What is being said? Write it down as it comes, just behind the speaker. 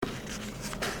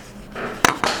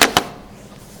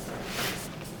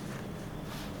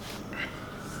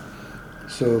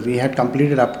So we had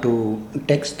completed up to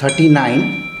text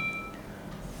 39.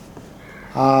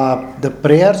 The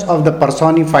prayers of the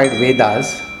personified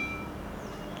Vedas,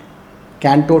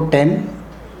 Canto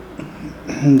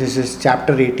 10, this is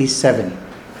chapter 87.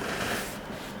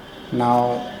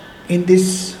 Now, in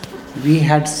this, we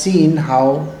had seen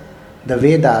how the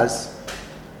Vedas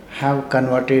have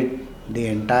converted the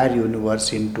entire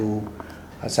universe into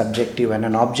a subjective and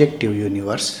an objective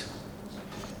universe.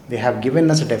 They have given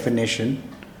us a definition,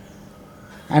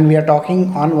 and we are talking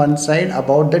on one side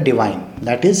about the divine,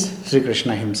 that is Sri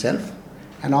Krishna himself,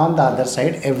 and on the other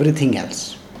side everything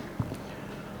else.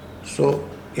 So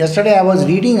yesterday I was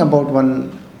reading about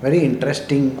one very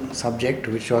interesting subject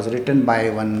which was written by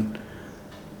one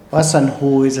person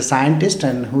who is a scientist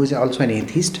and who is also an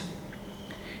atheist.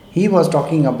 He was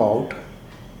talking about,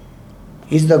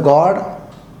 is the God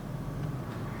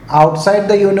outside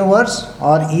the universe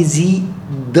or is he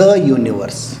the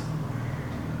universe?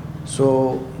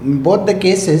 So in both the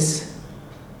cases,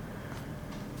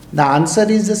 the answer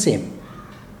is the same.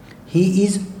 He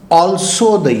is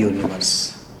also the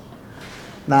universe.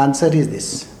 The answer is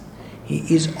this.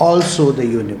 He is also the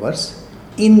universe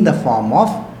in the form of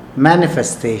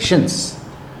manifestations.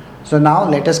 So now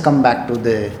let us come back to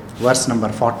the verse number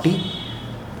 40,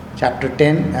 chapter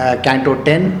 10, Canto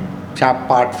 10,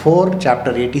 part 4,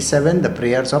 chapter 87, the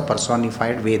prayers of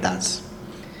personified Vedas.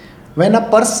 When a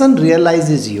person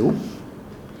realizes you,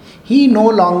 he no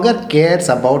longer cares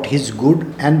about his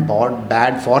good and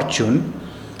bad fortune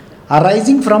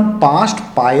arising from past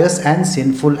pious and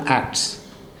sinful acts,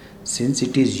 since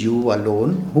it is you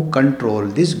alone who control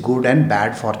this good and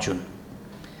bad fortune.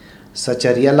 Such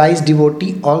a realized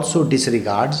devotee also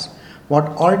disregards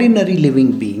what ordinary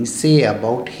living beings say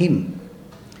about him.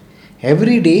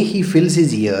 Every day he fills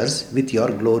his ears with your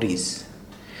glories,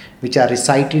 which are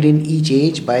recited in each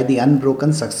age by the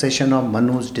unbroken succession of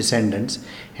Manu's descendants,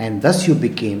 and thus you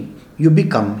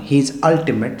become his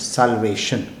ultimate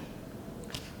salvation.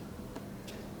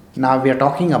 Now we are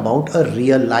talking about a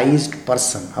realized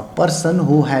person, a person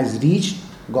who has reached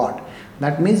God.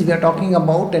 That means we are talking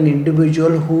about an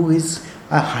individual who is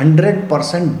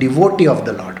 100% devotee of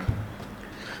the Lord.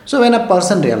 So when a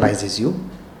person realizes you,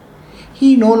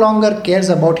 he no longer cares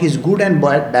about his good and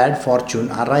bad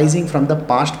fortune arising from the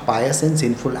past pious and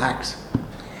sinful acts.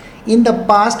 In the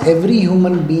past, every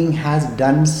human being has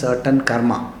done certain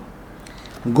karma.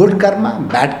 Good karma,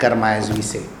 bad karma as we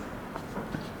say.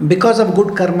 Because of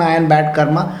good karma and bad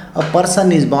karma, a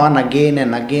person is born again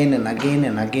and again and again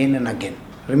and again and again.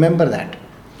 Remember that.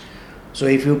 So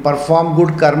if you perform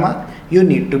good karma, you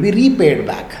need to be repaid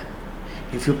back.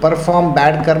 If you perform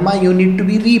bad karma, you need to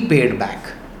be repaid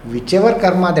back. Whichever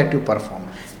karma that you perform,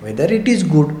 whether it is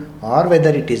good or whether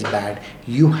it is bad,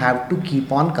 you have to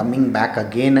keep on coming back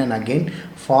again and again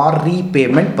for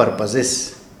repayment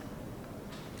purposes.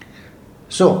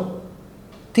 So,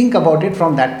 think about it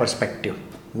from that perspective.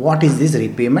 What is this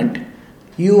repayment?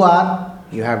 You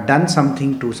have done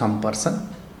something to some person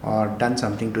or done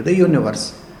something to the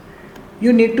universe.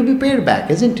 You need to be paid back,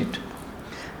 isn't it?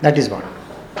 That is what.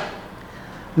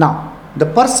 Now, the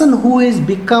person who is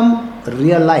become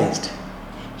realized,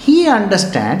 he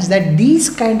understands that these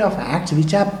kind of acts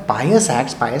which are pious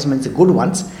acts, pious means the good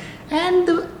ones, and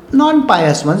the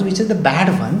non-pious ones which are the bad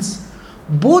ones,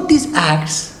 both these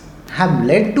acts have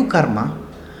led to karma,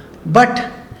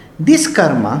 but this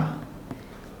karma,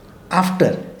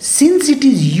 since it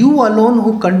is you alone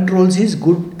who controls his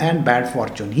good and bad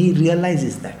fortune, he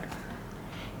realizes that.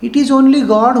 It is only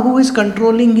God who is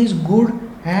controlling his good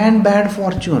and bad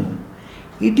fortune.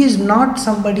 It is not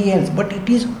somebody else, but it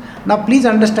is. Now please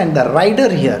understand the rider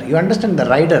here. You understand the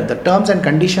rider. The terms and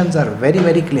conditions are very,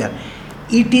 very clear.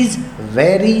 It is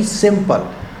very simple.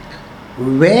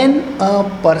 When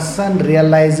a person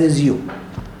realizes you,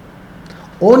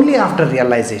 only after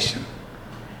realization,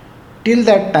 till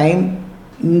that time,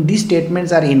 these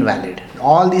statements are invalid.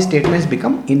 All these statements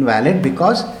become invalid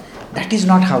because that is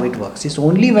not how it works. It's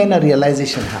only when a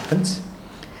realization happens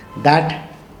that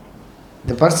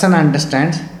the person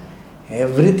understands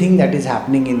everything that is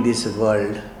happening in this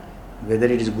world, whether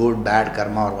it is good, bad,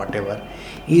 karma or whatever,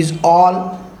 is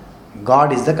all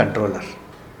God is the controller.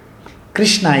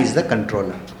 Krishna is the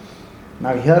controller.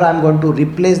 Now here I am going to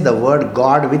replace the word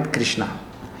God with Krishna.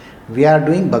 We are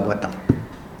doing Bhagavatam.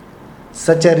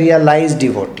 Such a realized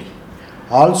devotee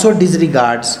also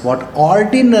disregards what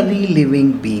ordinary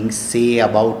living beings say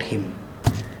about him.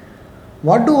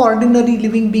 What do ordinary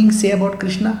living beings say about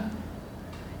Krishna?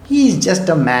 He is just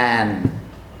a man.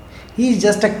 He is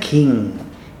just a king.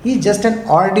 He is just an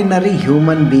ordinary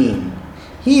human being.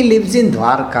 He lives in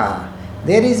Dwarka.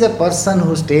 There is a person who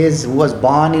was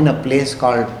born in a place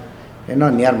called,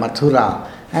 near Mathura,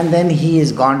 and then he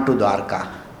is gone to Dwarka.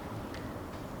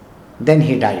 Then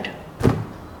he died.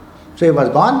 So he was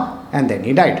born and then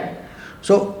he died.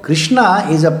 So Krishna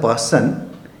is a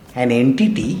person, an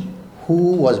entity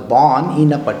who was born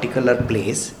in a particular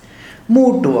place,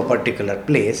 moved to a particular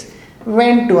place,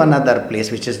 went to another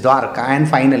place which is Dwarka, and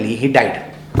finally he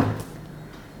died.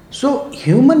 So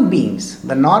human beings,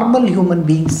 the normal human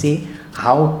beings say,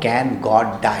 how can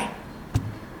God die?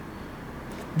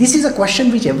 This is a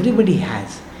question which everybody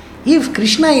has. If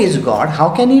Krishna is God,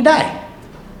 how can he die?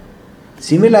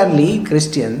 Similarly,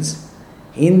 Christians,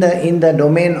 in the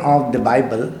domain of the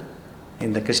Bible,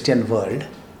 in the Christian world,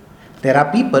 there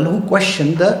are people who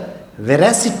question the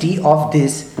veracity of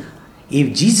this.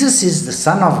 If Jesus is the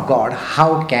Son of God,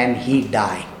 how can he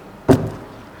die?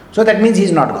 So that means he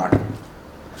is not God.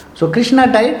 So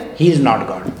Krishna died, he is not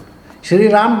God. Sri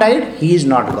Ram died, he is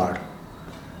not God.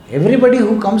 Everybody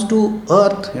who comes to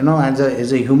earth,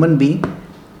 as a human being,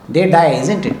 they die,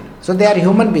 isn't it? So they are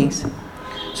human beings.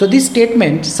 So this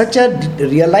statement, such a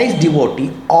realized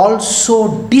devotee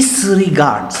also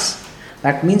disregards,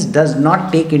 that means does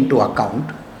not take into account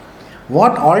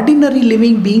what ordinary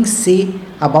living beings say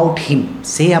about him,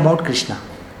 say about Krishna.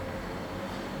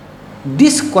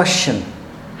 This question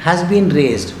has been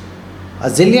raised a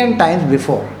zillion times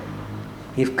before.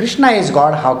 If Krishna is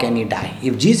God, how can he die?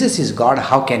 If Jesus is God,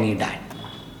 how can he die?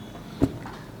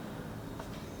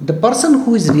 The person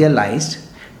who is realized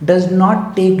does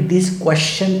not take this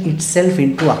question itself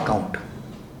into account.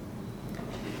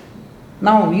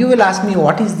 Now you will ask me,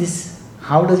 what is this?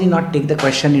 How does he not take the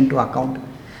question into account?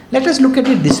 Let us look at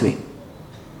it this way.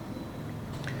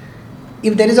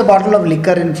 If there is a bottle of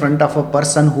liquor in front of a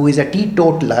person who is a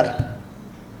teetotaler,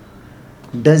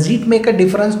 does it make a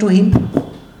difference to him?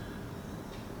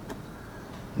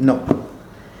 No.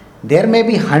 There may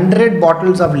be 100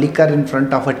 bottles of liquor in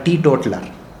front of a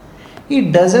teetotaler.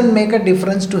 It doesn't make a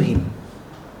difference to him.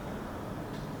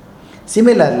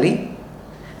 Similarly,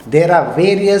 there are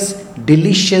various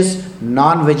delicious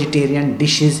non-vegetarian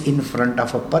dishes in front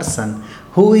of a person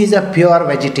who is a pure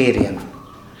vegetarian.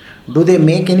 Do they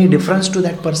make any difference to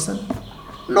that person?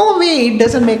 No way, it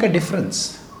doesn't make a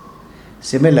difference.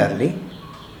 Similarly,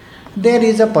 there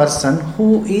is a person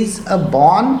who is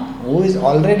who is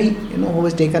already, who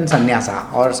has taken sannyasa,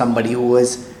 or somebody who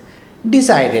has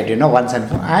decided, once and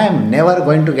for all, I am never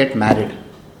going to get married.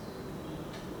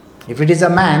 If it is a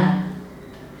man,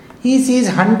 he sees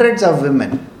hundreds of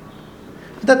women.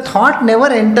 The thought never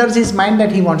enters his mind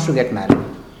that he wants to get married.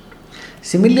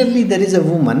 Similarly, there is a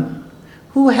woman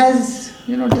who has,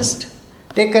 just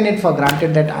taken it for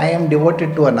granted that I am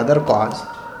devoted to another cause.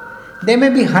 There may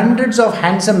be hundreds of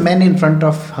handsome men in front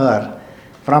of her,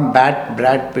 from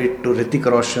Brad Pitt to Hrithik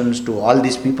Roshan to all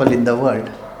these people in the world.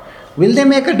 Will they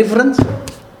make a difference?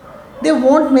 They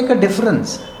won't make a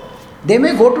difference. They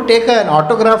may go to take an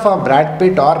autograph of Brad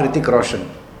Pitt or Hrithik Roshan.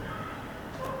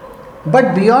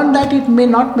 But beyond that, it may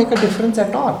not make a difference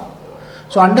at all.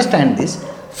 So understand this.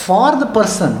 For the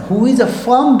person who is a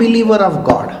firm believer of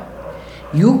God,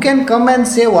 you can come and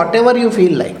say whatever you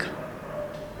feel like.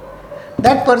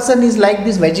 That person is like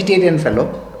this vegetarian fellow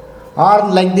or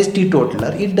like this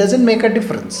teetotaler. It doesn't make a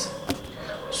difference.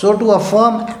 So to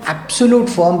a absolute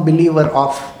firm believer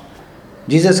of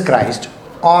Jesus Christ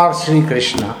or Sri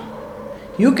Krishna,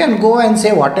 you can go and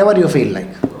say whatever you feel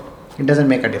like. It doesn't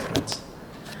make a difference.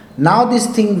 Now this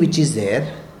thing which is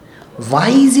there, why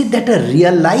is it that a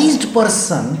realized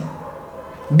person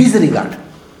disregard?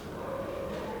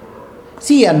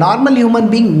 See, a normal human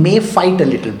being may fight a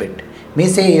little bit. May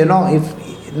say,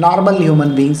 if normal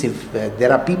human beings, if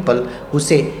there are people who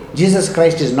say Jesus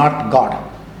Christ is not God.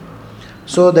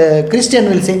 So the Christian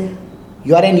will say,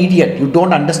 you are an idiot, you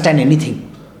don't understand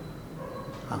anything.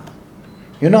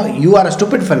 You are a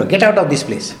stupid fellow, get out of this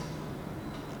place.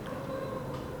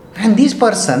 And this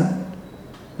person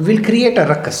will create a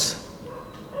ruckus.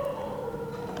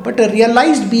 But a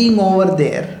realized being over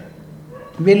there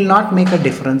will not make a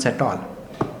difference at all.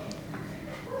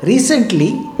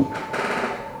 Recently,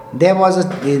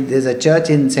 there's a church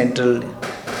in central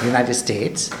United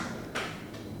States.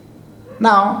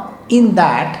 Now, in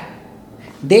that,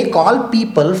 they call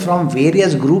people from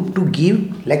various groups to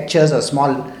give lectures, a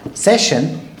small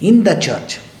session in the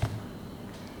church.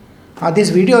 Now, this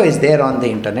video is there on the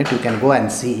internet, you can go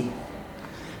and see.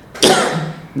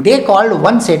 They called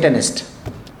one Satanist.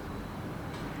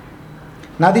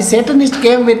 Now, the Satanist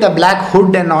came with a black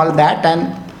hood and all that,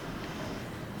 and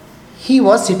he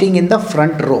was sitting in the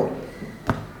front row.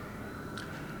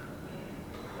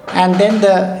 And then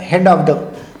the head of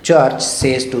the church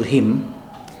says to him,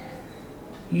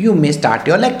 you may start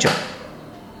your lecture.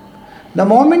 The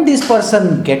moment this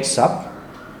person gets up,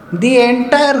 the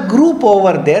entire group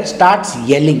over there starts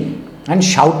yelling and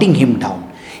shouting him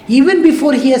down. Even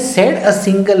before he has said a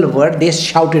single word, they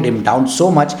shouted him down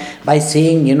so much by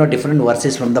saying, different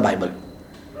verses from the Bible.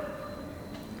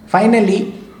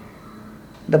 Finally,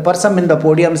 the person in the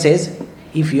podium says,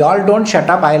 if you all don't shut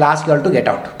up, I'll ask you all to get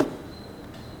out.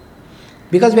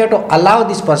 Because we have to allow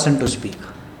this person to speak.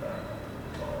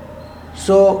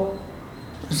 So,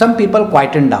 some people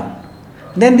quietened down.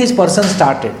 Then this person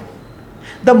started.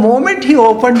 The moment he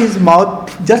opened his mouth,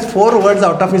 just 4 words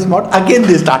out of his mouth, again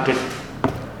they started.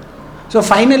 So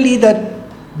finally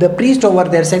the priest over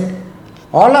there said,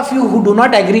 all of you who do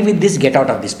not agree with this, get out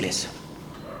of this place.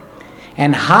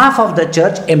 And half of the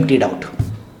church emptied out.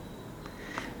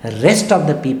 The rest of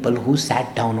the people who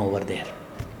sat down over there.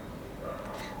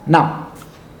 Now,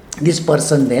 this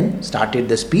person then started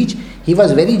the speech. He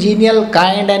was very genial,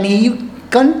 kind, and he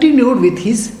continued with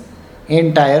his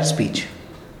entire speech.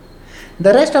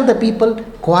 The rest of the people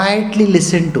quietly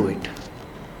listened to it.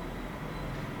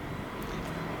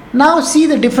 Now see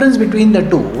the difference between the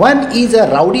two. One is a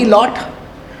rowdy lot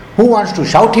who wants to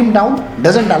shout him down,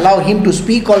 doesn't allow him to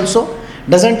speak also,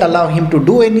 doesn't allow him to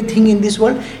do anything in this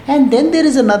world. And then there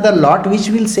is another lot which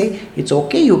will say, it's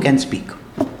okay, you can speak.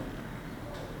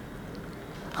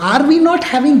 Are we not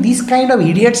having these kind of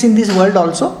idiots in this world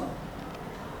also?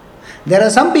 There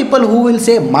are some people who will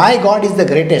say, my God is the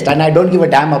greatest and I don't give a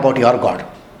damn about your God.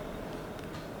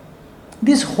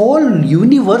 This whole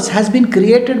universe has been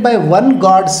created by one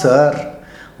God, sir.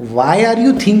 Why are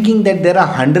you thinking that there are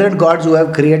 100 gods who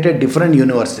have created different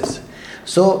universes?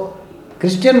 So,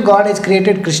 Christian God has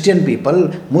created Christian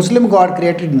people, Muslim God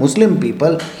created Muslim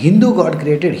people, Hindu God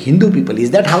created Hindu people. Is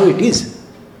that how it is?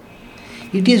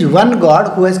 It is one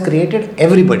God who has created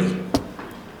everybody.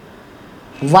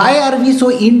 Why are we so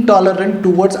intolerant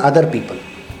towards other people?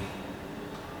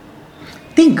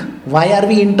 Think, why are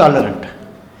we intolerant?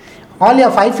 All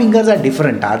your 5 fingers are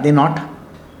different, are they not?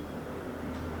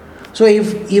 So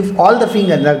if all the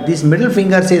fingers, like this middle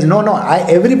finger says, no,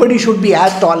 everybody should be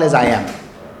as tall as I am.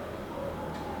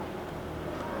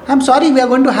 I'm sorry, we are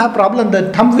going to have problem.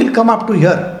 The thumb will come up to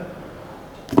here.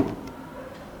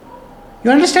 You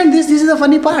understand this? This is the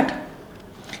funny part.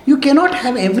 You cannot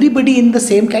have everybody in the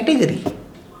same category.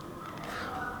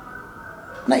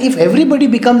 Now, if everybody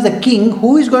becomes the king,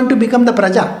 who is going to become the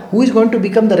praja? Who is going to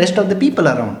become the rest of the people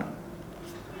around?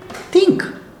 Think.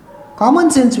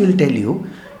 Common sense will tell you,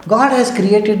 God has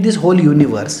created this whole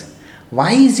universe.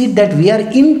 Why is it that we are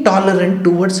intolerant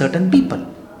towards certain people?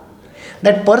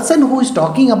 That person who is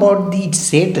talking about the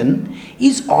Satan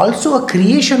is also a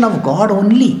creation of God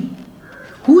only.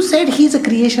 Who said he is a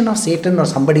creation of Satan or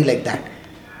somebody like that?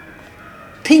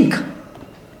 Think.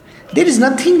 There is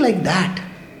nothing like that.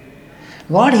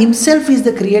 God himself is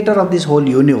the creator of this whole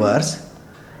universe.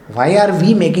 Why are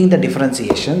we making the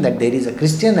differentiation that there is a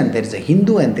Christian and there is a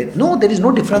Hindu and there is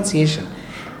no differentiation.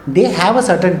 They have a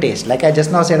certain taste. Like I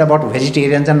just now said about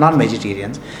vegetarians and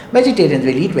non-vegetarians. Vegetarians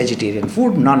will eat vegetarian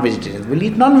food, non-vegetarians will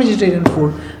eat non-vegetarian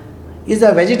food. Is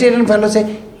a vegetarian fellow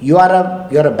say, you are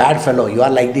a bad fellow, you are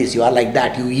like this, you are like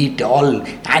that, you eat all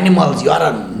animals, you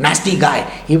are a nasty guy.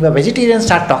 If a vegetarian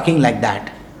start talking like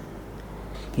that,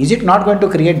 is it not going to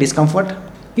create discomfort?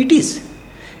 It is.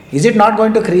 Is it not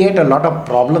going to create a lot of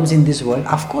problems in this world?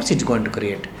 Of course it's going to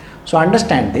create. So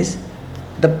understand this.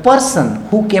 The person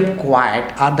who kept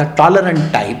quiet are the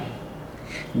tolerant type.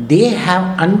 They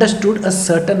have understood a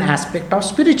certain aspect of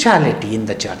spirituality in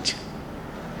the church.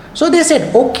 So they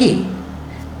said, okay,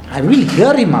 I will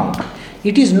hear him out.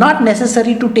 It is not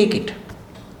necessary to take it.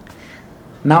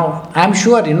 Now, I am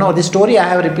sure, this story I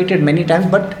have repeated many times,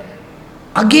 but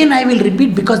again I will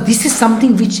repeat because this is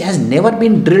something which has never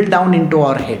been drilled down into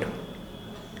our head.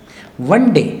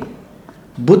 One day,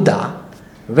 Buddha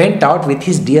went out with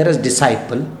his dearest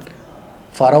disciple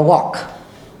for a walk.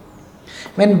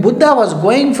 When Buddha was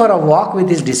going for a walk with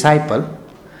his disciple,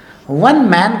 one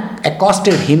man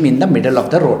accosted him in the middle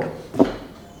of the road.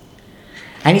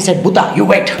 And he said, Buddha, you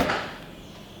wait.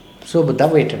 So Buddha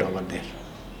waited over there.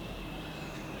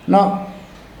 Now,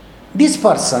 this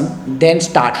person then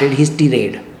started his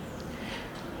tirade,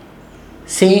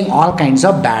 saying all kinds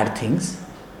of bad things,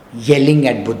 yelling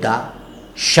at Buddha,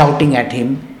 shouting at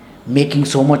him, making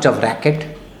so much of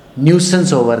racket,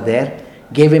 nuisance over there,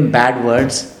 gave him bad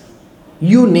words.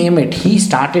 You name it, he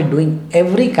started doing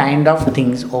every kind of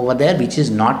things over there which is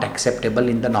not acceptable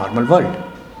in the normal world.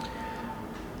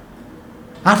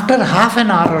 After half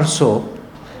an hour or so,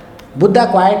 Buddha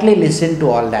quietly listened to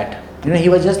all that. He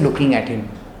was just looking at him.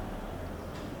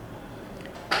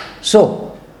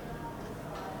 So,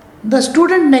 The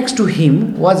student next to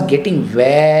him was getting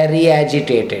very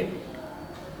agitated.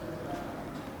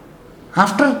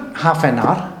 After half an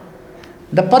hour,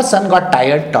 the person got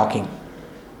tired talking.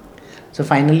 So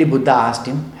finally Buddha asked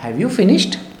him, "Have you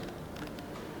finished?"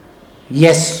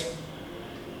 "Yes."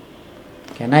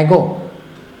 "Can I go?"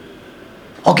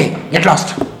 "Okay, get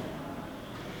lost."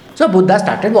 So Buddha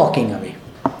started walking away.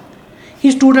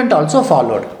 His student also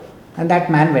followed, and that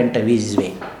man went away his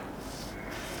way.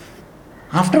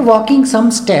 After walking some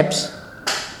steps,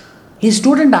 his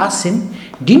student asked him,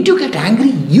 "Didn't you get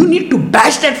angry? You need to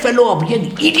bash that fellow up here.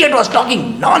 The idiot was talking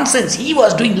nonsense. He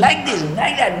was doing like this,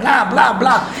 like that, blah, blah,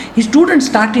 blah." His student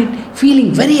started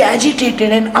feeling very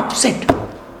agitated and upset.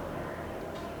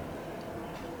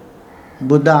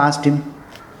 Buddha asked him,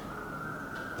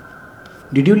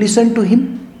 "Did you listen to him?"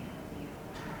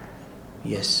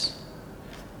 "Yes."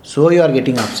 "So you are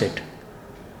getting upset."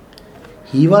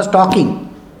 "He was talking.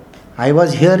 I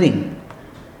was hearing.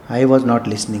 I was not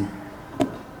listening."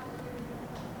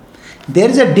 There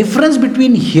is a difference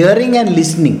between hearing and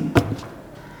listening.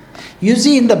 You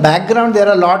see, in the background there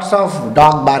are lots of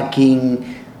dog barking,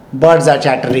 birds are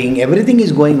chattering, everything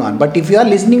is going on. But if you are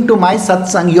listening to my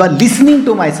satsang, you are listening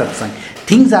to my satsang.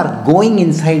 Things are going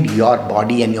inside your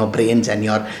body and your brains and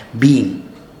your being.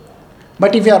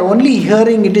 But if you are only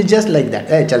hearing, it is just like that.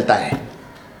 Chalta hai.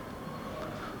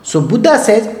 So Buddha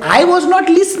says, I was not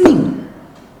listening.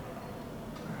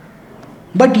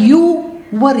 But you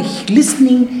were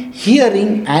listening,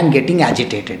 hearing and getting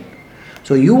agitated.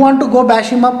 So you want to go bash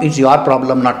him up, it's your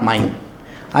problem, not mine.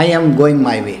 I am going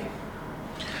my way.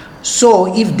 So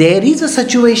if there is a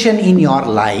situation in your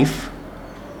life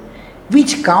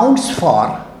which counts for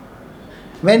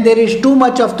when there is too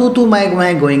much of tu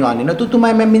mai going on, tu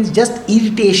mai means just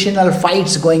irritational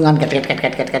fights going on,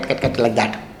 like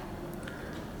that.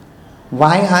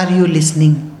 Why are you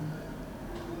listening?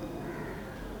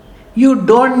 You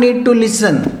don't need to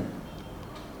listen.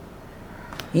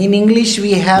 In English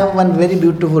we have one very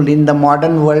beautiful, in the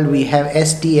modern world we have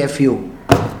STFU.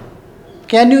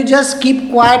 Can you just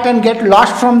keep quiet and get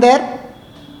lost from there?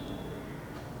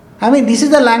 I mean, this is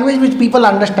the language which people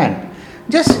understand.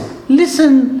 Just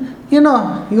listen, you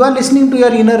are listening to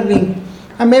your inner being.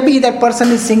 And maybe that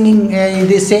person is singing,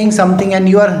 is saying something and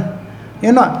you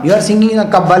are singing a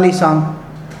Kabbali song.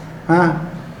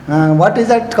 What is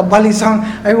that Kabbali song?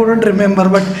 I wouldn't remember,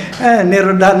 but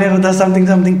Neruda, something.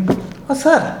 Oh,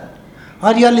 sir.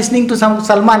 Or you are listening to some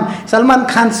Salman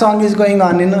Khan song is going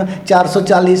on,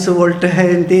 440 volt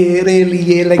hai tere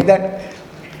liye, like that.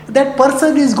 That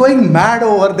person is going mad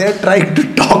over there trying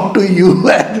to talk to you,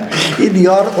 and in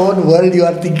your own world you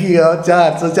are thinking,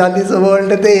 440 volt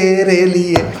tere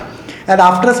liye. And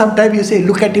after some time you say,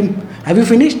 look at him, have you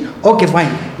finished? Okay,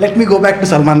 fine, let me go back to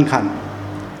Salman Khan.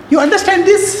 You understand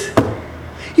this?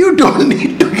 You don't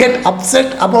need to get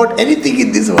upset about anything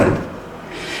in this world.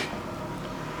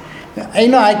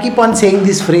 I keep on saying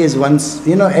this phrase once,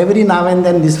 every now and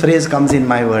then this phrase comes in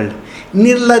my world.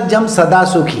 Nirlajjam sada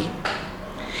sukhi.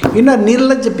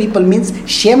 Nirlajja people means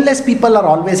shameless people are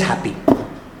always happy.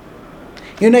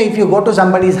 If you go to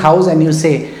somebody's house and you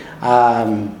say,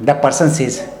 that person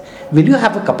says, will you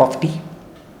have a cup of tea?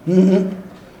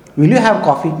 Mm-hmm. Will you have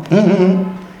coffee?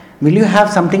 Mm-hmm. Will you have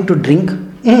something to drink?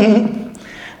 Mm-hmm.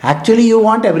 Actually, you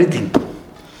want everything.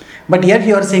 But yet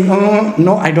you are saying,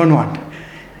 no, I don't want.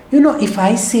 If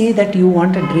I say that you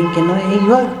want a drink,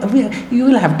 you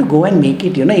will have to go and make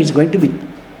it, it's going to be.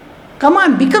 Come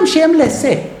on, become shameless,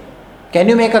 say, can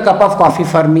you make a cup of coffee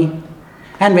for me?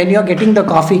 And when you are getting the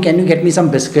coffee, can you get me some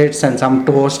biscuits and some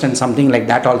toast and something like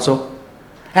that also?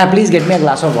 And please get me a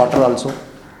glass of water also.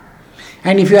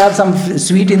 And if you have some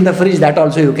sweet in the fridge, that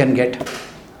also you can get.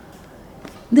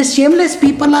 The shameless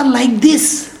people are like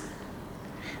this.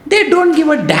 They don't give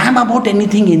a damn about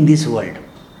anything in this world.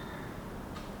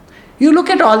 You look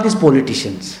at all these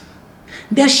politicians.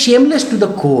 They are shameless to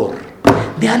the core.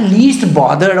 They are least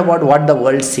bothered about what the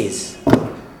world says.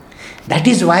 That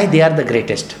is why they are the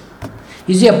greatest.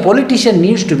 You see, a politician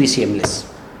needs to be shameless.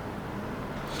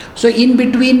 So in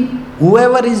between,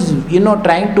 whoever is,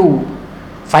 trying to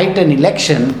fight an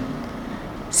election,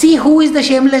 see who is the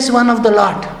shameless one of the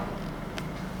lot.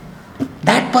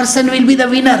 That person will be the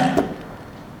winner.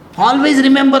 Always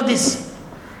remember this.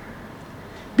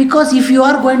 Because if you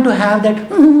are going to have that,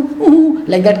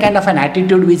 like that kind of an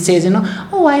attitude which says,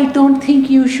 I don't think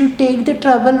you should take the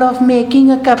trouble of making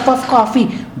a cup of coffee.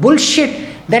 Bullshit.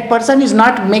 That person is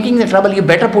not making the trouble. You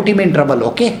better put him in trouble,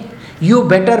 okay? You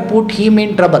better put him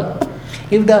in trouble.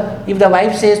 If the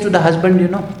wife says to the husband,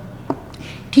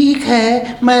 ठीक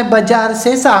है, मैं बाजार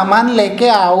से सामान लेके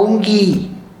आऊंगी.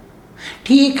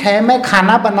 ठीक है मैं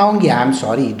खाना बनाऊंगी. I am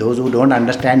sorry, those who don't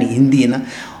understand Hindi ना.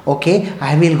 Okay,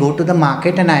 I will go to the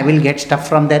market and I will get stuff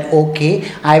from there. Okay,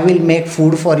 I will make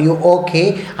food for you. Okay,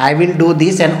 I will do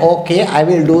this and okay, I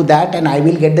will do that and I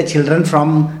will get the children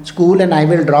from school and I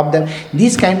will drop them.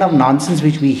 This kind of nonsense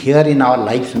which we hear in our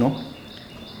lives, no?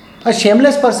 A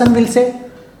shameless person will say,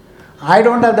 I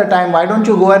don't have the time, why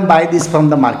don't you go and buy this from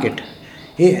the market?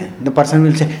 The person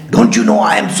will say, don't you know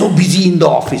I am so busy in the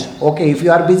office. Okay, if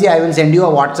you are busy, I will send you a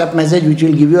WhatsApp message which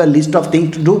will give you a list of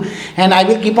things to do, and I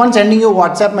will keep on sending you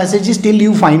WhatsApp messages till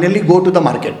you finally go to the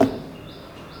market.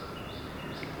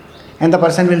 And the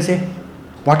person will say,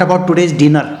 what about today's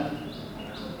dinner?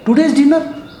 Today's dinner?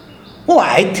 Oh,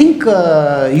 I think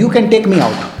you can take me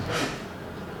out.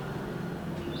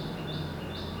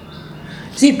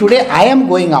 See, today I am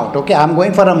going out, okay, I am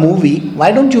going for a movie.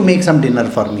 Why don't you make some dinner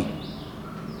for me?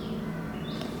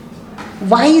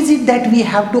 Why is it that we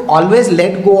have to always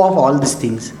let go of all these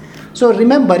things? So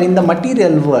remember, in the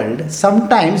material world,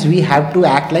 sometimes we have to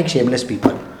act like shameless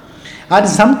people. And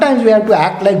sometimes we have to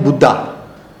act like Buddha.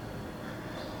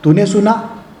 तूने सुना?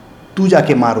 तू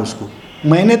जाके मार उसको.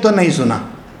 मैंने तो नहीं सुना.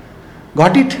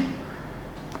 Got it?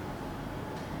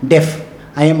 Deaf.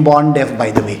 I am born deaf,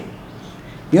 by the way.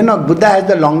 You know, Buddha has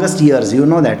the longest ears. You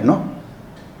know that, no?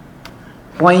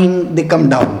 Poing, they come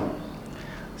down.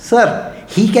 Sir,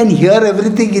 he can hear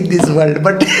everything in this world,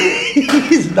 but he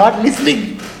is not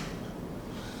listening.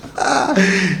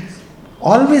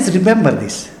 Always remember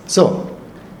this. So,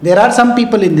 there are some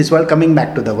people in this world, coming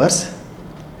back to the verse.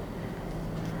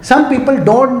 Some people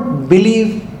don't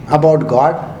believe about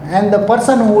God, and the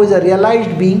person who is a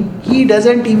realized being, he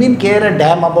doesn't even care a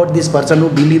damn about this person who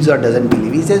believes or doesn't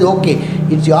believe. He says, okay,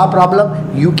 it's your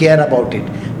problem, you care about it.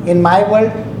 In my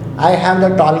world, I have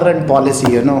the tolerant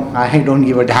policy, I don't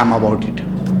give a damn about it.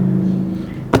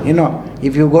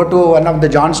 If you go to one of the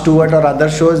Jon Stewart or other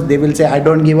shows, they will say, I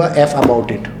don't give a F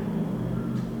about it.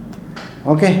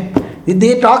 Okay?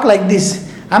 They talk like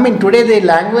this. I mean, today the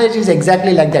language is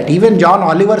exactly like that. Even John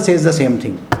Oliver says the same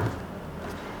thing.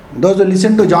 Those who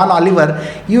listen to John Oliver,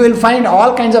 you will find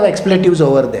all kinds of expletives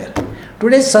over there.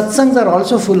 Today's satsangs are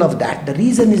also full of that. The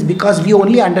reason is because we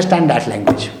only understand that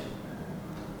language.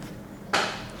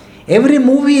 Every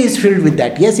movie is filled with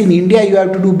that. Yes, in India you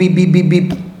have to do beep, beep, beep,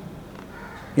 beep.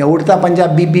 Yeah, Udta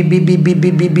Punjab, beep, beep, beep, beep, beep,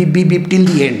 beep, beep, beep, beep, beep, till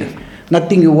the end.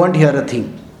 Nothing, you won't hear a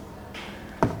thing.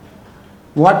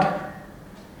 What?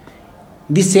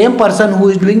 The same person who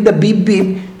is doing the beep,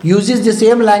 beep uses the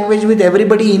same language with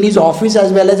everybody in his office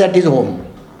as well as at his home.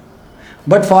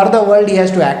 But for the world he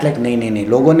has to act like, nahi,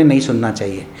 logon ne nahi sunna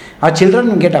chahiye. Our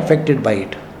children get affected by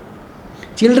it.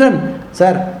 Children,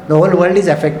 sir, the whole world is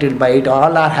affected by it.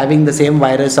 All are having the same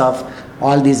virus of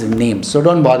all these names. So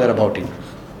don't bother about it.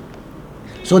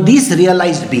 So this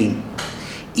realized being,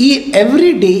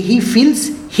 every day he fills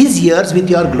his years with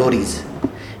your glories,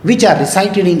 which are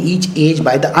recited in each age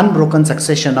by the unbroken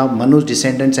succession of Manu's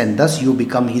descendants, and thus you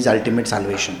become his ultimate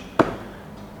salvation.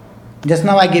 Just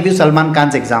now I gave you Salman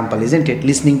Khan's example, isn't it?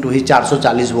 Listening to his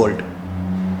 440 volt.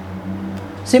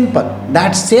 Simple.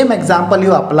 That same example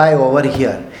you apply over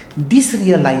here. This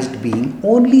realized being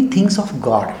only thinks of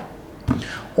God,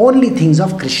 only thinks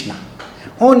of Krishna,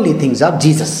 only thinks of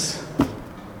Jesus.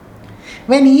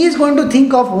 When he is going to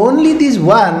think of only this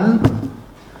one,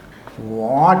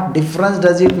 what difference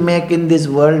does it make in this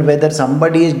world whether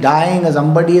somebody is dying or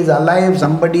somebody is alive,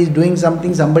 somebody is doing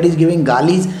something, somebody is giving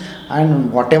galis,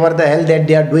 and whatever the hell that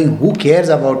they are doing, who cares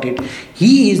about it?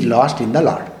 He is lost in the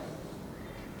Lord.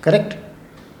 Correct?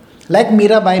 Like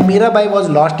Mirabai was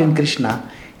lost in Krishna.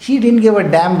 She didn't give a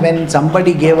damn when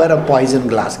somebody gave her a poison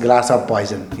glass of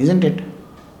poison, isn't it?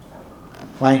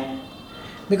 Why?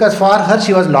 Because for her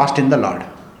she was lost in the Lord.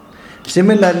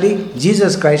 Similarly,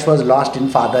 Jesus Christ was lost in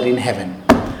Father in heaven.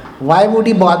 Why would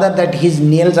he bother that his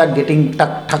nails are getting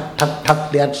tuck, tuck, tuck,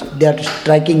 tuck? They are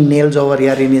striking nails over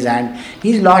here in his hand.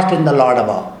 He is lost in the Lord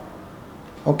above.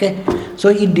 Okay? So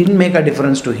it didn't make a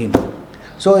difference to him.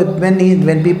 So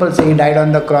when people say he died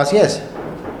on the cross, yes.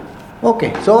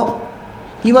 Okay, so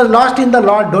he was lost in the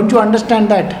Lord. Don't you understand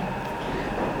that?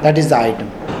 That is the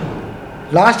item.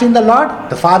 Lost in the Lord,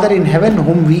 the Father in heaven,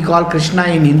 whom we call Krishna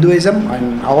in Hinduism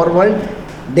and our world,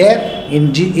 there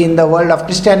in the world of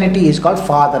Christianity is called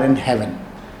Father in heaven.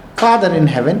 Father in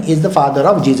heaven is the Father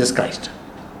of Jesus Christ.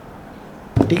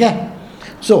 Okay?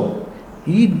 So,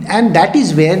 and that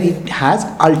is where it has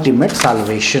ultimate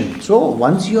salvation. So,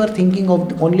 once you are thinking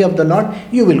of only of the Lord,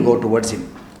 you will go towards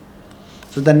Him.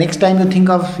 So, the next time you think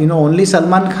of only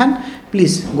Salman Khan,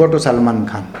 please go to Salman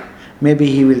Khan. Maybe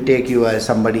he will take you as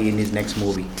somebody in his next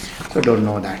movie. So don't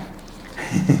know that.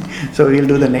 So we'll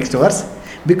do the next verse.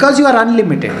 Because you are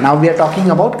unlimited. Now we are talking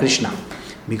about Krishna.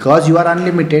 Because you are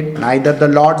unlimited, neither the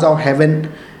lords of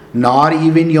heaven nor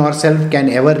even yourself can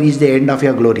ever reach the end of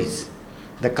your glories.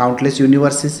 The countless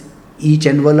universes, each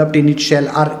enveloped in its shell,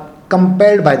 are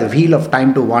compelled by the wheel of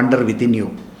time to wander within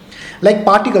you, like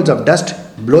particles of dust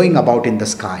blowing about in the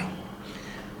sky.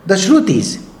 The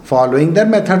Shrutis, following their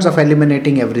methods of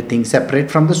eliminating everything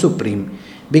separate from the Supreme,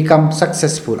 become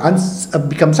successful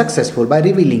by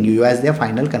revealing you as their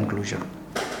final conclusion.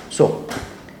 So,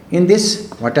 in this,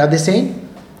 what are they saying?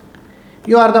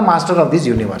 You are the master of this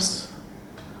universe.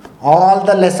 All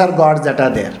the lesser gods that are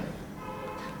there.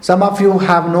 Some of you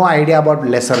have no idea about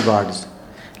lesser gods.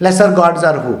 Lesser gods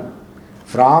are who?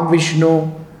 From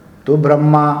Vishnu to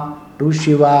Brahma to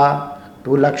Shiva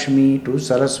to Lakshmi to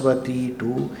Saraswati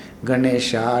to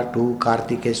Ganesha to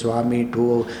Kartikeswami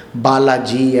to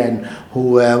Balaji, and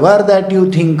whoever that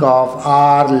you think of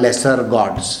are lesser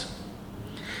gods.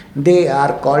 They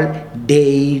are called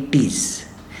deities.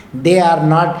 They are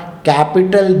not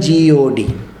capital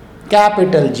G-O-D.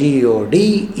 Capital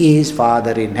G-O-D is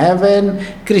Father in heaven,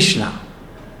 Krishna.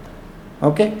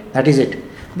 Okay, that is it.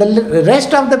 The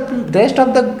rest of the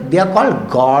they are called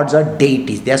gods or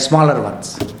deities. They are smaller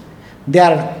ones. They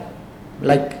are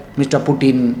like Mr.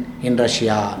 Putin in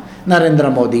Russia,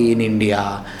 Narendra Modi in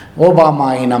India,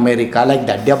 Obama in America, like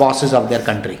that. They are bosses of their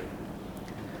country.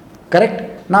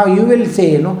 Correct? Now you will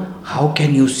say, how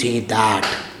can you say that?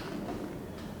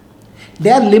 They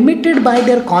are limited by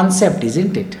their concept,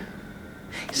 isn't it?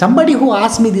 Somebody who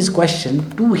asks me this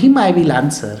question, to him I will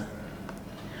answer.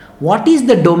 What is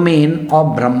the domain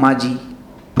of Brahmaji?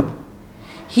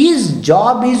 His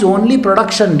job is only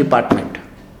production department.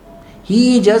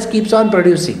 He just keeps on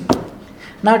producing.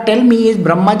 Now tell me, is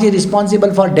Brahmaji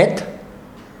responsible for death?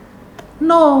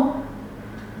 No.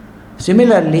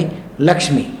 Similarly,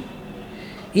 Lakshmi.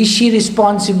 Is she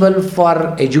responsible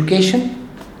for education?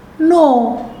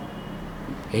 No.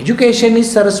 Education is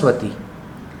Saraswati.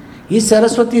 Is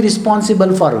Saraswati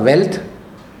responsible for wealth?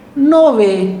 No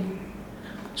way.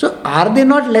 So, are they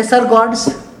not lesser gods?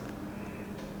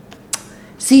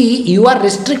 See, you are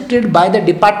restricted by the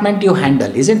department you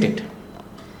handle, isn't it?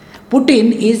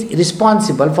 Putin is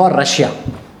responsible for Russia.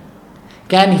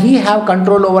 Can he have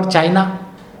control over China?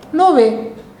 No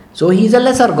way. So, he is a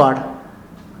lesser god.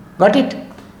 Got it?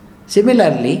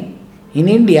 Similarly, in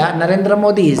India, Narendra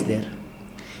Modi is there.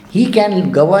 He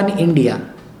can govern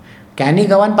India. Can he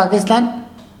govern Pakistan?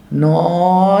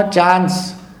 No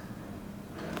chance.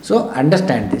 So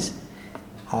understand this.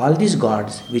 All these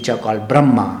gods which are called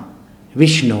Brahma,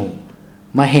 Vishnu,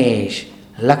 Mahesh,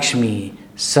 Lakshmi,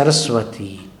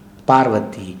 Saraswati,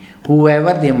 Parvati,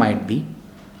 whoever they might be,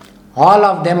 all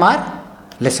of them are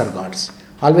lesser gods.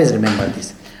 Always remember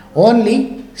this.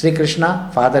 Only Sri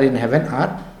Krishna, Father in heaven,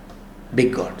 are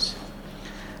big gods.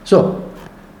 So,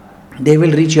 they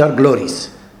will reach your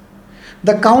glories.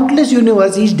 The countless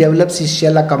universe each develops his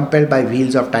shell are compelled by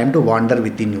wheels of time to wander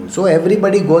within you. So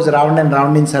everybody goes round and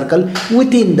round in circle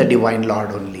within the divine Lord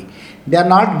only. They are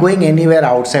not going anywhere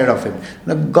outside of him.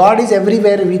 The God is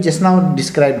everywhere. We just now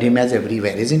described him as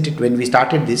everywhere, isn't it? When we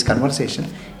started this conversation,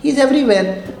 he is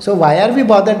everywhere. So why are we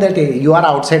bothered that you are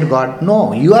outside God?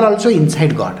 No, you are also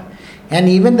inside God. And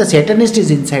even the Satanist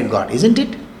is inside God, isn't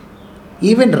it?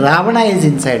 Even Ravana is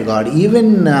inside God.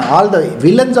 Even all the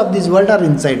villains of this world are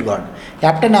inside God.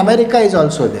 Captain America is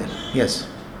also there. Yes.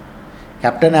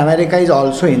 Captain America is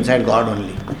also inside God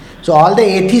only. So all the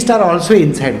atheists are also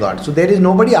inside God. So there is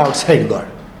nobody outside God.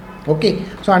 Okay.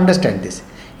 So understand this.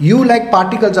 You like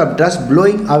particles of dust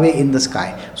blowing away in the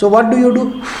sky. So what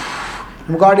do?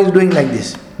 God is doing like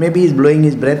this. Maybe he is blowing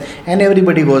his breath and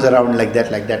everybody goes around like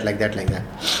that.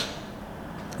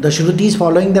 The Shrutis,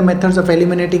 following the methods of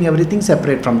eliminating everything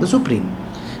separate from the Supreme,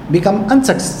 become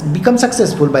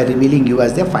successful by revealing you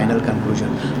as their final conclusion.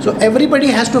 So everybody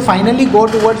has to finally go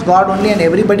towards God only, and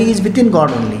everybody is within God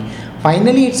only.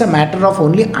 Finally, it's a matter of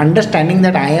only understanding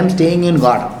that I am staying in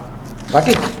God. Got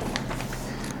it?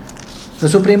 The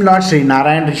Supreme Lord Sri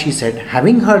Narayan Rishi said,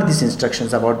 having heard these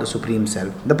instructions about the Supreme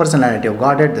Self, the personality of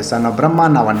Godhead, the son of Brahma,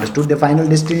 now understood their final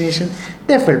destination,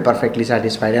 they felt perfectly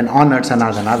satisfied and honored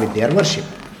Sanatana with their worship.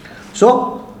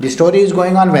 So, the story is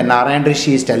going on when Narayan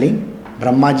Rishi is telling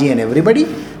Brahmaji and everybody.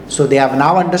 So, they have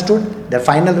now understood their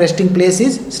final resting place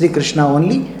is Sri Krishna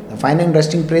only. The final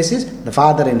resting place is the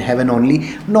Father in heaven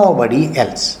only, nobody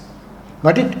else.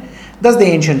 Got it? Thus, the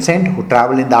ancient saint who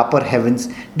travel in the upper heavens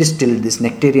distilled this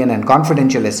nectarian and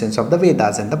confidential essence of the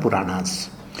Vedas and the Puranas.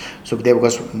 So,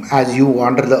 because as you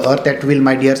wander the earth at will,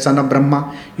 my dear son of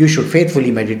Brahma, you should faithfully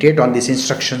meditate on these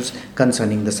instructions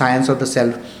concerning the science of the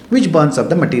self, which burns up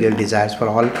the material desires for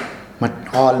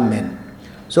all men.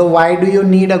 So why do you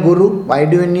need a guru? Why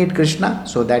do you need Krishna?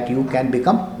 So that you can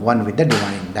become one with the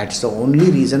divine. That's the only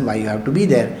reason why you have to be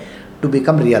there, to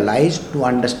become realized, to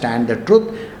understand the truth,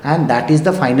 and that is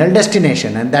the final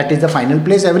destination, and that is the final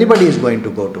place everybody is going to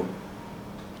go to.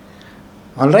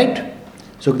 Alright?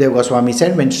 Sukadeva Goswami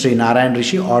said, when Sri Narayan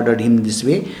Rishi ordered him this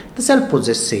way, the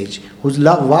self-possessed sage, whose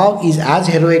vow is as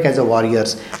heroic as a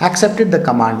warrior's, accepted the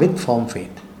command with firm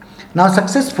faith. Now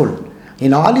successful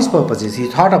in all his purposes, he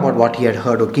thought about what he had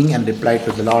heard, O king, and replied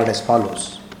to the Lord as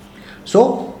follows.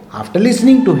 So, after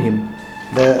listening to him,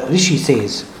 the Rishi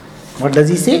says, what does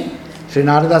he say? Sri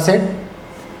Narada said,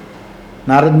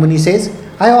 Narad Muni says,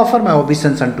 I offer my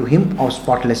obeisance unto him of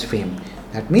spotless fame.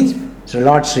 That means Sri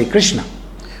Lord Sri Krishna,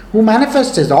 who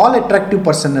manifests as all attractive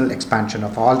personal expansion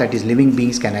of all that is living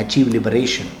beings can achieve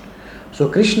liberation. So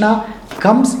Krishna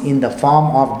comes in the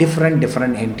form of different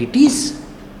entities,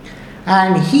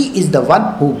 and he is the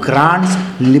one who grants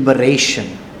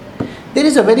liberation. There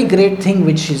is a very great thing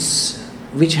which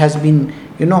has been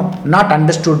not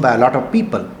understood by a lot of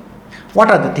people.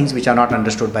 What are the things which are not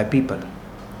understood by people?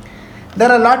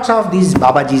 There are lots of these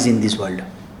Babajis in this world.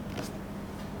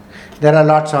 There are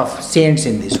lots of saints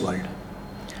in this world.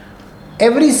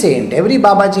 Every saint, every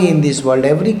Babaji in this world,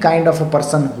 every kind of a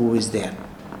person who is there.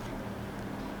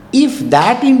 If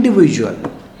that individual,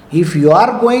 if you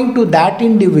are going to that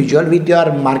individual with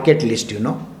your market list,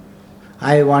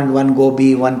 I want one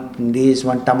gobi, one this,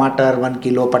 one tomato, 1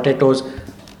 kilo potatoes.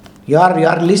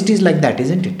 Your list is like that,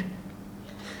 isn't it?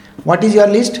 What is your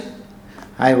list?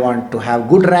 I want to have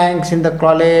good ranks in the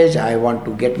college, I want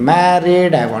to get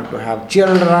married, I want to have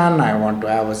children, I want to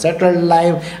have a settled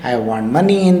life, I want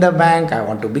money in the bank, I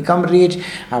want to become rich,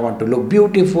 I want to look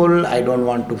beautiful, I don't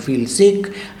want to feel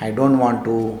sick, I don't want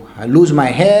to lose my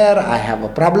hair, I have a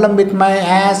problem with my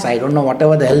ass, I don't know,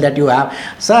 whatever the hell that you have.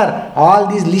 Sir, all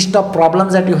these list of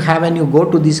problems that you have, and you go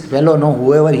to this fellow,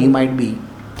 whoever he might be,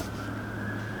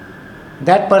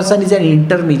 that person is an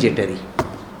intermediary.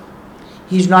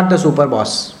 He is not the super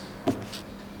boss.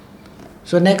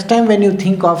 So next time when you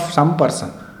think of some person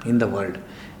in the world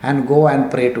and go and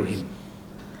pray to him,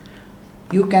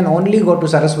 you can only go to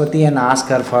Saraswati and ask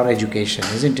her for education,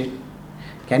 isn't it?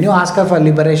 Can you ask her for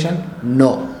liberation?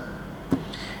 No.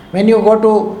 When you go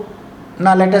to,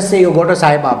 now let us say you go to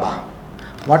Sai Baba,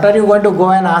 what are you going to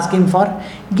go and ask him for?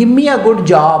 Give me a good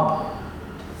job.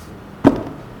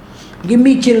 Give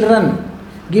me children.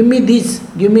 Give me this,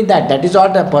 give me that. That is all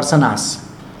the person asks.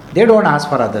 They don't ask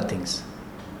for other things.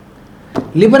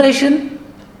 Liberation?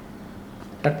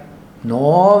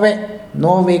 No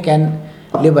way can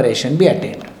liberation be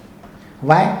attained.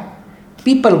 Why?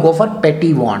 People go for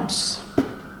petty wants.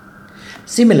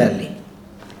 Similarly,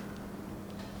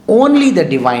 only the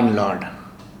Divine Lord,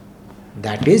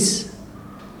 that is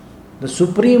the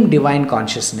Supreme Divine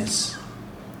Consciousness,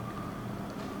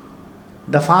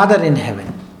 the Father in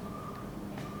heaven,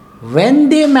 when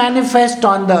they manifest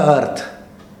on the earth,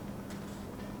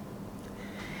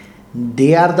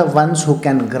 they are the ones who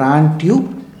can grant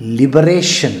you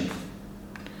liberation,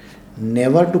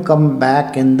 never to come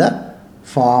back in the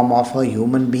form of a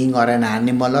human being or an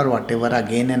animal or whatever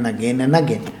again and again and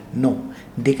again. No,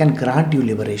 they can grant you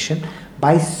liberation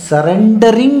by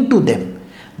surrendering to them,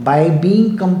 by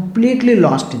being completely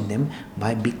lost in them,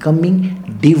 by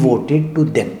becoming devoted to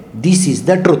them. This is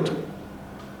the truth.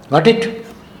 Got it?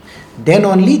 Then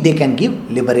only they can give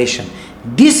liberation.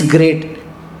 This great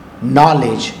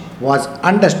knowledge was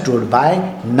understood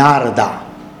by Narada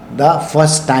the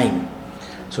first time.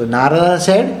 So Narada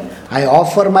said, I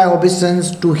offer my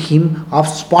obeisance to him of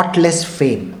spotless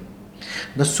fame,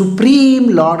 the Supreme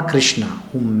Lord Krishna,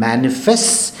 who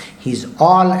manifests his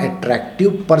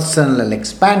all-attractive personal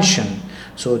expansion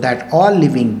so that all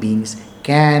living beings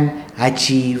can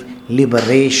achieve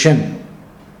liberation.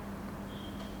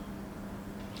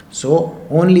 So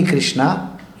only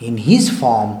Krishna in his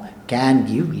form can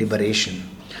give liberation.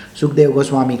 Sukadeva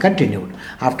Goswami continued.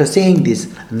 After saying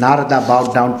this, Narada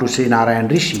bowed down to Sri Narayan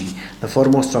Rishi, the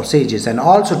foremost of sages, and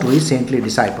also to his saintly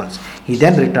disciples. He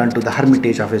then returned to the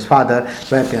hermitage of his father,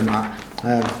 Dvaipayana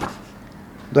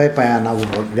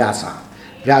Vyasa.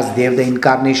 Vyasadeva, the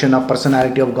incarnation of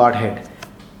personality of Godhead.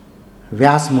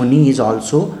 Vyas Muni is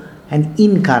also an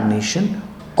incarnation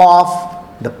of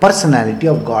the personality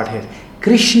of Godhead.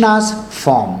 Krishna's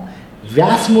form.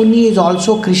 Vyas Muni is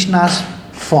also Krishna's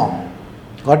form.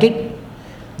 Got it?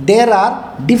 There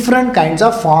are different kinds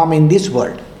of form in this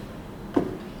world.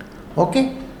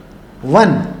 Okay?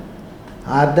 One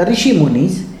are the Rishi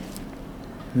Munis,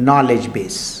 knowledge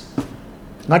base.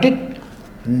 Got it?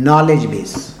 Knowledge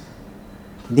base.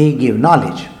 They give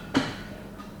knowledge.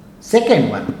 Second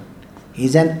one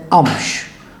is an Amsh.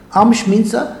 Amsh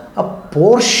means a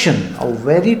portion, a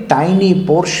very tiny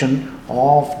portion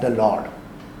of the Lord.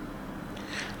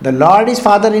 The Lord is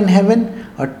Father in heaven,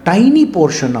 a tiny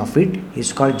portion of it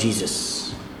is called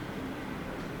Jesus.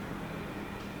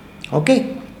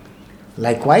 Okay?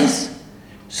 Likewise,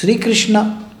 Sri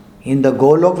Krishna in the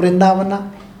Golok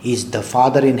Vrindavana is the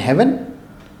Father in heaven,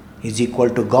 is equal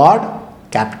to God,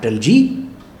 capital G.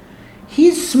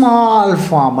 His small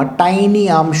form, a tiny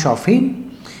amsh of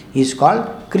him, is called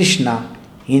Krishna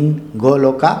in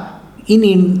Goloka,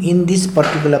 in this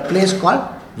particular place called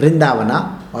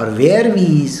Vrindavana, or where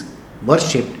he is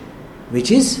worshipped,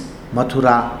 which is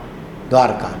Mathura,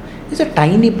 Dwarka. It's a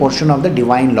tiny portion of the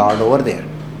Divine Lord over there.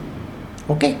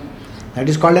 Okay? That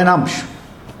is called an amsh.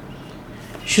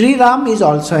 Sri Ram is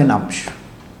also an amsh.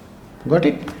 Got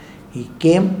it? He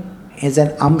came as an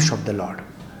amsh of the Lord.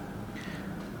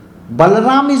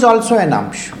 Balaram is also an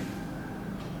amsh.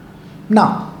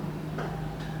 Now,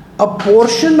 a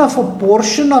portion of a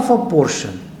portion of a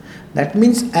portion. That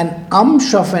means an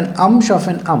amsh of an amsh of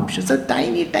an amsh. It's a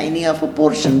tiny of a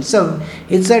portion. So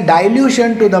it's a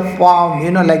dilution to the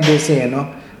form, like they say,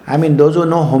 I mean, those who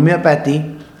know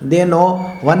homeopathy, they know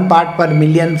 1 part per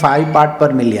million, 5 part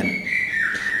per million.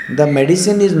 The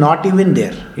medicine is not even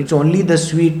there. It's only the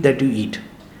sweet that you eat.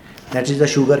 That is the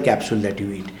sugar capsule that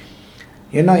you eat.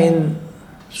 In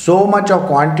so much of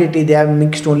quantity, they have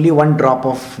mixed only 1 drop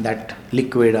of that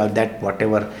liquid or that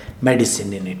whatever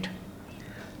medicine in it.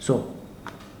 So,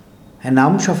 an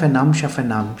amsh of an amsh of an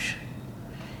amsh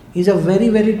is a very,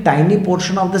 very tiny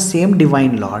portion of the same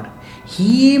Divine Lord.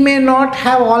 He may not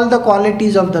have all the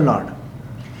qualities of the Lord.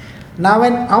 Now,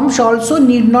 an amsh also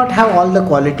need not have all the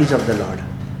qualities of the Lord.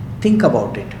 Think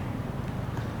about it.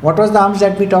 What was the amsh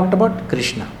that we talked about?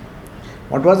 Krishna.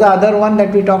 What was the other one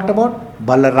that we talked about?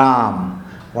 Balaram.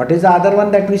 What is the other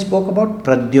one that we spoke about?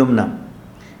 Pradyumna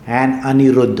and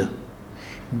Aniruddha.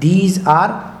 These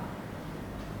are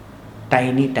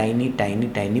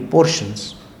tiny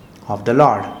portions of the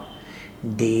Lord.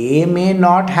 They may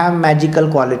not have magical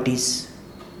qualities.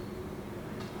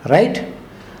 Right?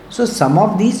 So some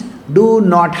of these do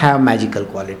not have magical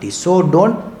qualities. So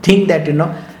don't think that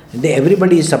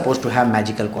everybody is supposed to have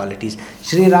magical qualities.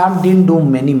 Sri Ram didn't do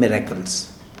many miracles.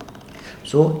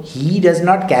 So he does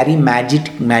not carry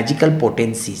magical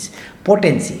potency,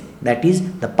 that is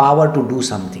the power to do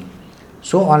something.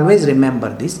 So always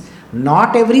remember this.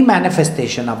 Not every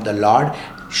manifestation of the Lord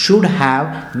should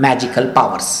have magical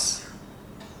powers.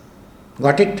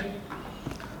 Got it?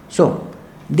 So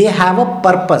they have a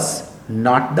purpose,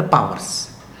 not the powers.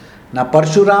 Now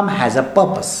Parshuram has a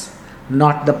purpose,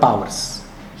 not the powers.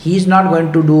 He is not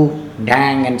going to do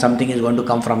dang and something is going to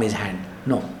come from his hand.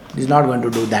 No, he is not going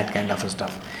to do that kind of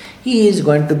stuff. He is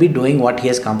going to be doing what he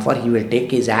has come for. He will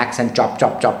take his axe and chop.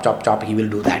 He will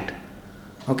do that.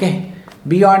 Okay?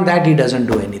 Beyond that, he doesn't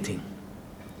do anything.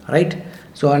 Right?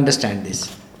 So understand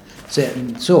this.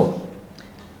 So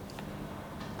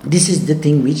this is the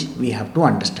thing which we have to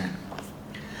understand.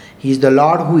 He is the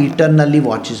Lord who eternally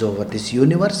watches over this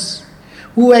universe,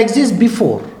 who exists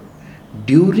before,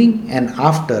 during and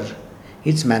after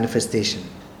its manifestation.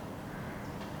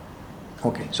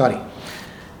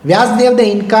 Vyasadeva,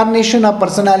 the incarnation of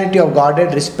personality of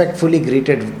Godhead, respectfully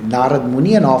greeted Narad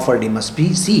Muni and offered him a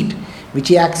seat, which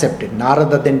he accepted.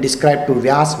 Narada then described to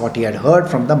Vyas what he had heard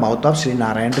from the mouth of Sri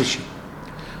Narayan Rishi.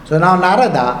 So now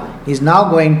Narada is now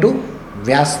going to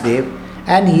Vyasadeva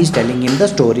and he is telling him the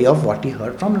story of what he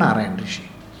heard from Narayan Rishi.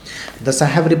 Thus I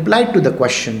have replied to the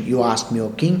question you asked me, O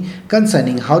king,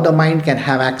 concerning how the mind can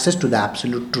have access to the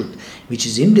absolute truth, which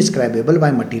is indescribable by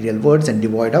material words and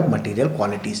devoid of material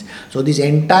qualities. So this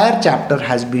entire chapter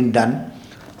has been done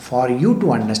for you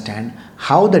to understand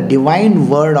how the divine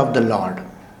word of the Lord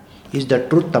is the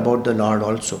truth about the Lord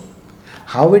also.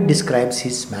 How it describes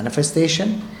his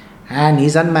manifestation and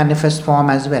his unmanifest form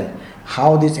as well.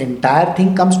 How this entire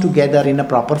thing comes together in a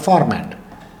proper format.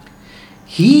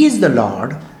 He is the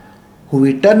Lord who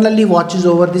eternally watches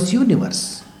over this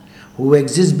universe, who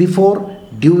exists before,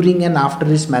 during and after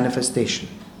his manifestation.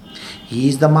 He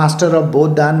is the master of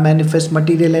both the unmanifest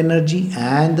material energy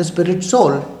and the spirit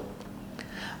soul.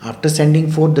 After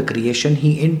sending forth the creation,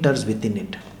 he enters within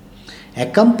it,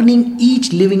 accompanying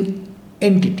each living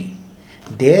entity.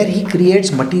 There he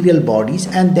creates material bodies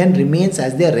and then remains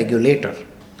as their regulator.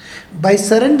 By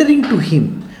surrendering to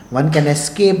him, one can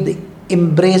escape the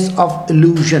embrace of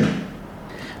illusion.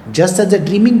 Just as a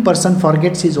dreaming person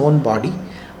forgets his own body,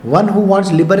 one who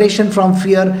wants liberation from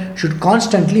fear should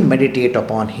constantly meditate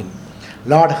upon him.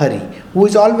 Lord Hari, who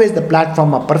is always the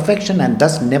platform of perfection and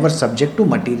thus never subject to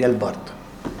material birth.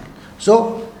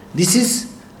 So, this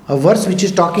is a verse which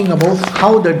is talking about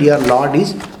how the dear Lord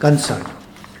is concerned.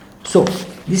 So,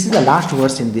 this is the last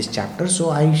verse in this chapter, so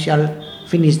I shall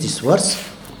finish this verse.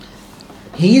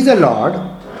 He is the Lord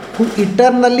who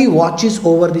eternally watches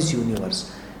over this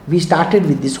universe. We started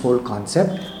with this whole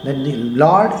concept that the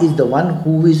Lord is the one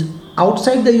who is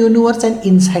outside the universe and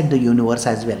inside the universe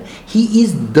as well. He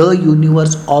is the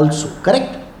universe also,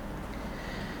 correct?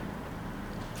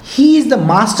 He is the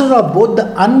master of both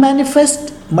the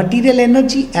unmanifest material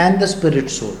energy and the spirit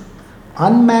soul.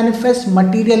 Unmanifest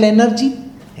material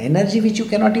energy which you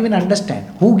cannot even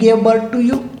understand. Who gave birth to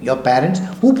you? Your parents.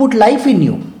 Who put life in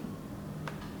you?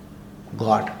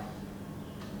 God.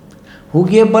 Who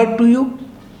gave birth to you?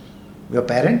 Your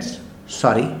parents?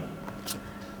 Sorry.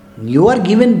 You are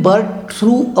given birth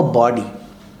through a body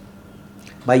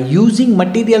by using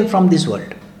material from this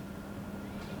world.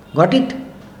 Got it?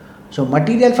 So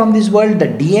material from this world, the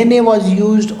DNA was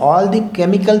used, all the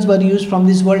chemicals were used from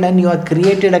this world, and you have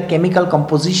created a chemical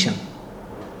composition.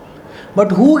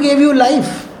 But who gave you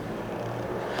life?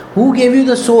 Who gave you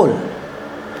the soul?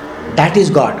 That is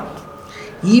God.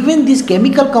 Even this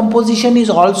chemical composition is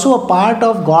also a part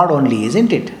of God only,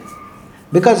 isn't it?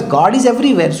 Because God is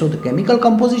everywhere, so the chemical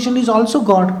composition is also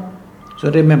God. So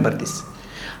remember this.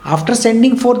 After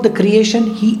sending forth the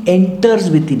creation, He enters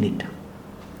within it,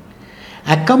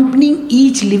 accompanying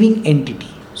each living entity.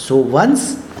 So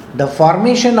once the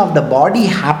formation of the body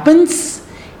happens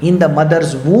in the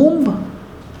mother's womb,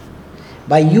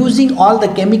 by using all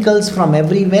the chemicals from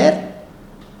everywhere,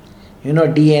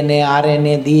 DNA,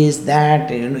 RNA, this, that,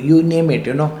 you name it,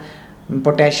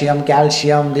 potassium,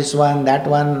 calcium, this one, that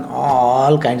one,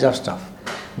 all kinds of stuff.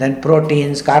 Then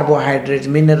proteins, carbohydrates,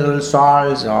 minerals,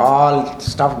 salts, all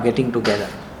stuff getting together.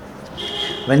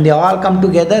 When they all come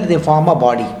together, they form a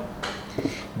body.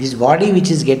 This body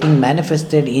which is getting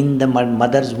manifested in the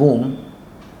mother's womb,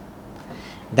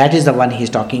 that is the one he is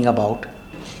talking about.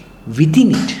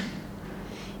 Within it,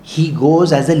 he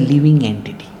goes as a living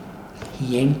entity.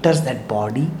 He enters that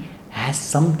body as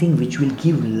something which will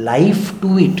give life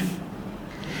to it.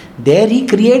 There he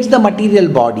creates the material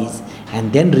bodies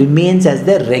and then remains as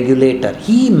the regulator.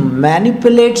 He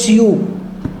manipulates you.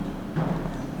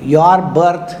 Your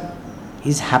birth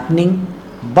is happening,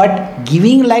 but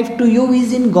giving life to you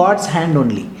is in God's hand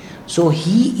only. So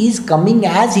He is coming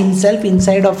as Himself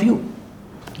inside of you.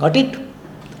 Got it?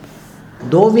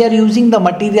 Though we are using the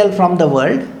material from the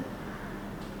world,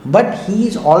 but He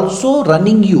is also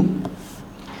running you.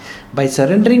 By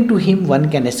surrendering to Him,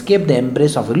 one can escape the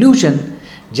embrace of illusion,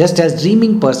 just as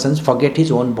dreaming persons forget his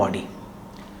own body.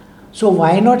 So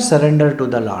why not surrender to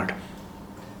the Lord?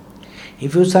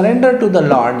 If you surrender to the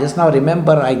Lord, just now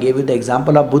remember I gave you the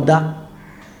example of Buddha.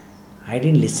 I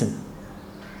didn't listen.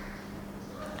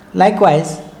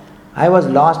 Likewise, I was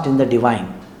lost in the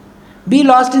divine. Be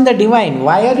lost in the divine.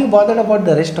 Why are you bothered about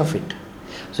the rest of it?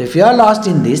 So if you are lost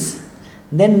in this,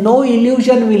 then no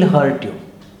illusion will hurt you.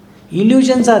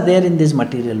 Illusions are there in this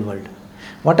material world.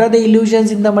 What are the illusions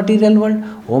in the material world?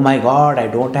 Oh my God, I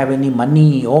don't have any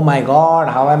money. Oh my God,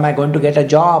 how am I going to get a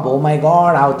job? Oh my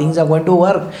God, how things are going to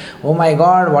work? Oh my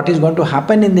God, what is going to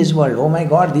happen in this world? Oh my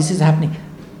God, this is happening.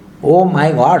 Oh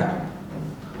my God,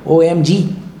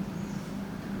 OMG.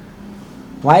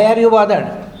 Why are you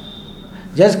bothered?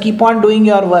 Just keep on doing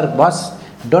your work, boss.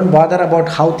 Don't bother about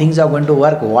how things are going to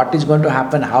work, what is going to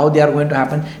happen, how they are going to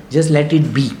happen. Just let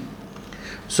it be.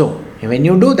 So, when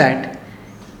you do that,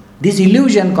 this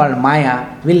illusion called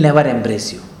Maya will never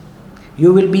embrace you.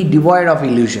 You will be devoid of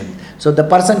illusion. So the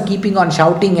person keeping on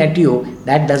shouting at you,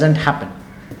 that doesn't happen.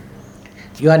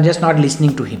 You are just not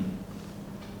listening to him.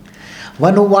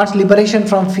 One who wants liberation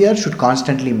from fear should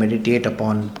constantly meditate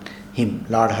upon him,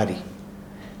 Lord Hari.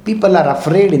 People are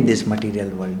afraid in this material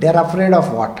world. They are afraid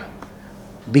of what?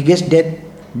 Biggest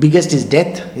is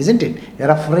death, isn't it? They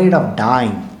are afraid of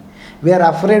dying. We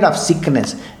are afraid of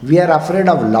sickness. We are afraid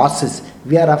of losses.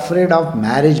 We are afraid of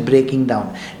marriage breaking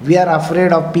down. We are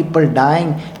afraid of people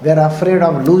dying. We are afraid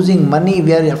of losing money.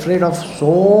 We are afraid of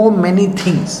so many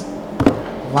things.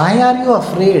 Why are you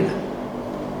afraid?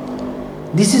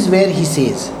 This is where he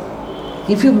says,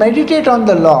 if you meditate on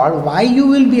the Lord, why you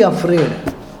will be afraid?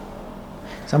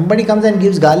 Somebody comes and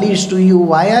gives galis to you.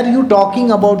 Why are you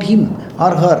talking about him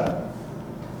or her?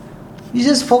 You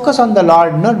just focus on the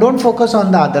Lord. No, don't focus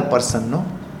on the other person. No,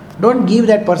 don't give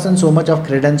that person so much of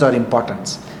credence or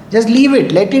importance. Just leave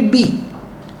it. Let it be.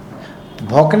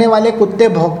 भौंकने वाले कुत्ते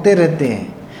भौंकते रहते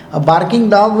हैं. A barking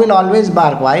dog will always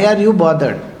bark. Why are you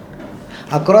bothered?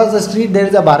 Across the street there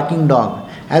is a barking dog.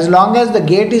 As long as the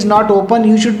gate is not open,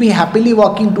 you should be happily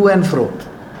walking to and fro.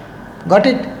 Got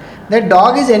it? That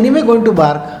dog is anyway going to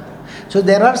bark. So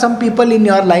there are some people in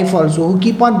your life also who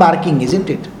keep on barking, isn't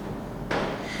it?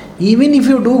 Even if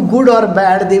you do good or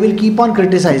bad, they will keep on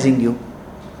criticizing you.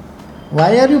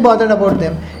 Why are you bothered about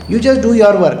them? You just do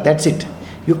your work, that's it.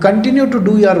 You continue to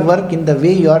do your work in the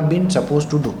way you are being supposed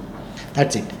to do.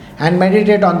 That's it. And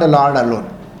meditate on the Lord alone.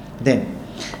 Then,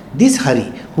 this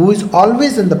Hari, who is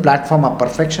always on the platform of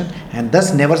perfection and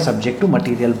thus never subject to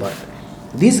material birth.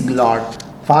 This Lord,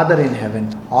 Father in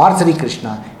heaven, or Sri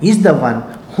Krishna, is the one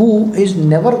who is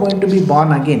never going to be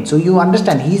born again. So you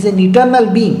understand, he is an eternal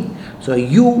being. So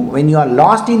you, when you are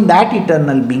lost in that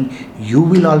eternal being, you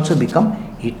will also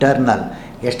become eternal.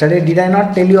 Yesterday, did I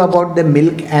not tell you about the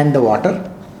milk and the water?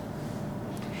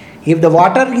 If the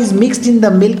water is mixed in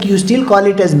the milk, you still call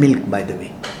it as milk, by the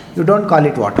way. You don't call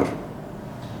it water,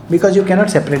 because you cannot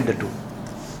separate the two.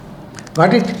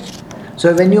 Got it?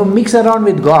 So when you mix around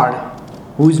with God,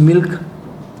 who is milk,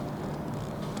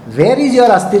 where is your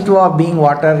astitva of being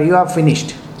water? You have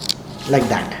finished. Like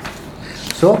that.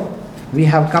 So, we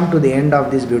have come to the end of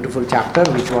this beautiful chapter,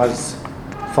 which was,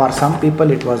 for some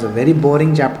people, it was a very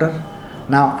boring chapter.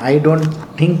 Now, I don't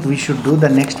think we should do the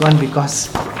next one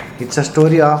because it's a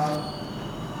story of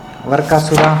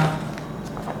Varkasura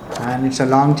and it's a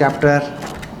long chapter.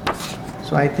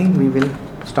 So, I think we will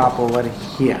stop over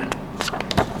here.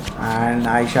 And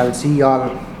I shall see you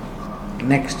all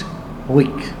next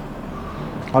week.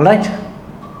 Alright?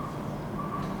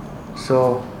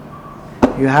 So,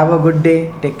 you have a good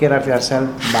day. Take care of yourself.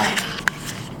 Bye.